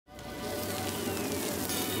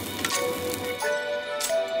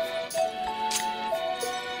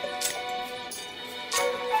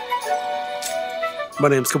My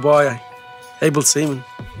name's Kabai, able seaman.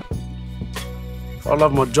 I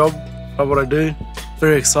love my job, love what I do.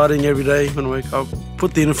 Very exciting every day when I wake up.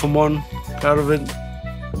 Put the uniform on, proud of it.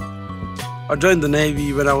 I joined the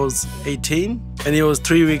Navy when I was 18 and it was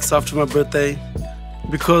 3 weeks after my birthday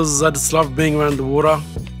because I just loved being around the water.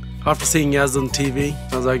 After seeing Yaz on TV,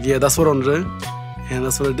 I was like, yeah, that's what I want to do. And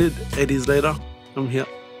that's what I did. 8 years later, I'm here.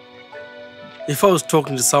 If I was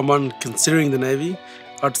talking to someone considering the Navy,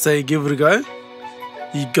 I'd say give it a go.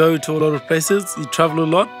 You go to a lot of places, you travel a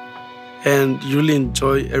lot, and you really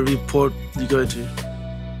enjoy every port you go to.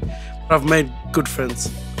 I've made good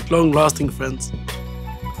friends, long-lasting friends.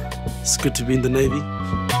 It's good to be in the Navy.